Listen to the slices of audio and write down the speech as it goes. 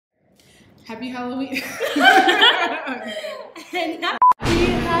Happy Halloween. And happy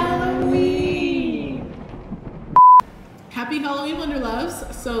Halloween. Happy Halloween,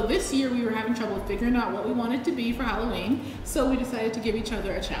 Wanderloves. So this year we were having trouble figuring out what we wanted to be for Halloween, so we decided to give each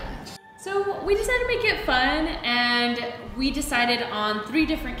other a challenge. So we decided to make it fun, and we decided on 3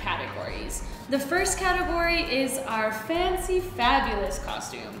 different categories. The first category is our fancy, fabulous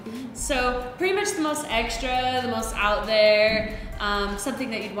costume. So pretty much the most extra, the most out there, something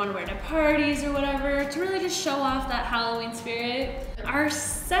that you'd want to wear to parties or whatever, to really just show off that Halloween spirit. Our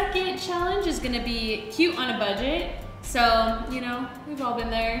second challenge is gonna be cute on a budget. So, you know, we've all been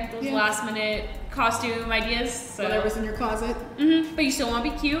there, those last minute costume ideas. So. Whatever's in your closet. But you still want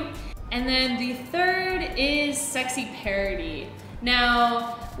to be cute. And then the third is sexy parody.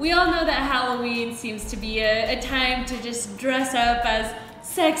 Now, we all know that Halloween seems to be a time to just dress up as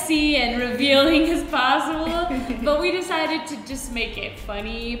sexy and revealing as possible, but we decided to just make it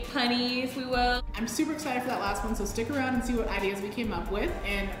funny, punny, if we will. I'm super excited for that last one, so stick around and see what ideas we came up with,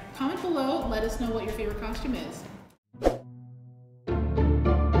 and comment below and let us know what your favorite costume is.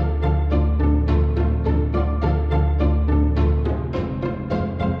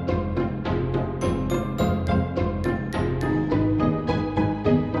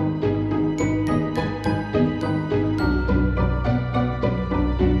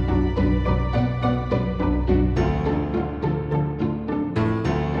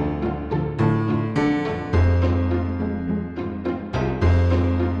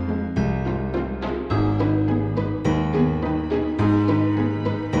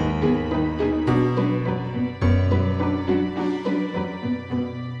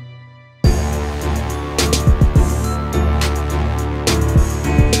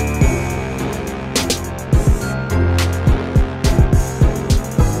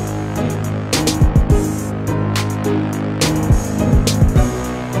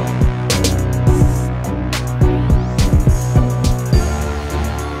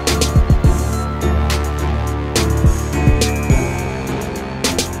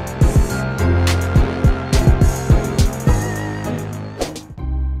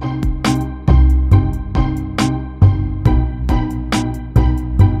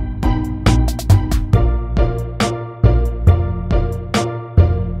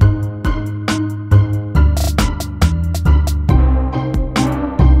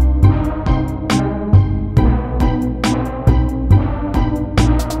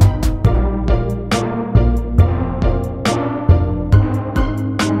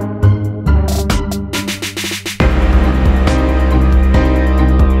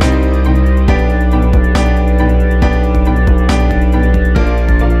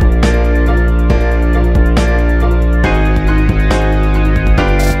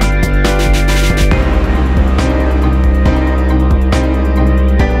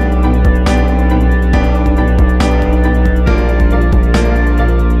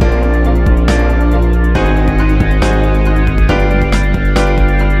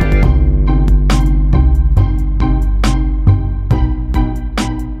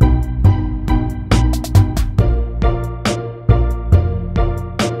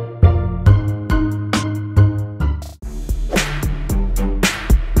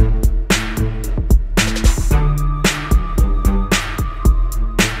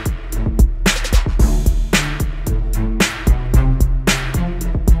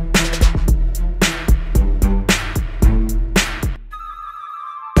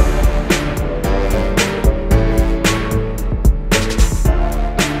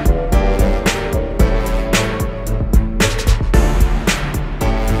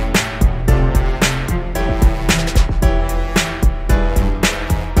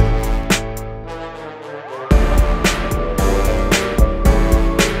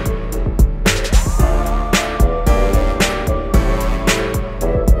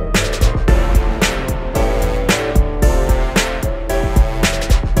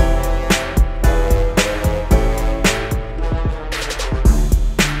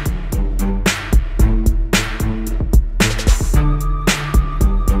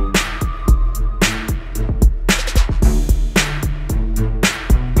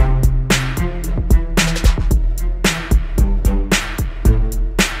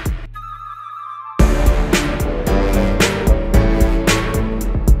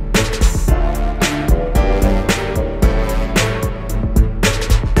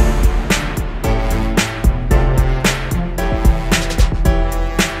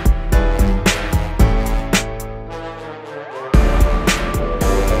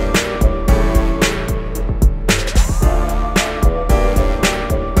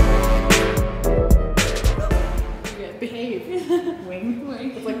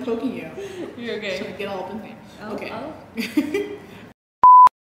 poking you. You're okay. Trying to get all up in there. Oh, Okay. oh.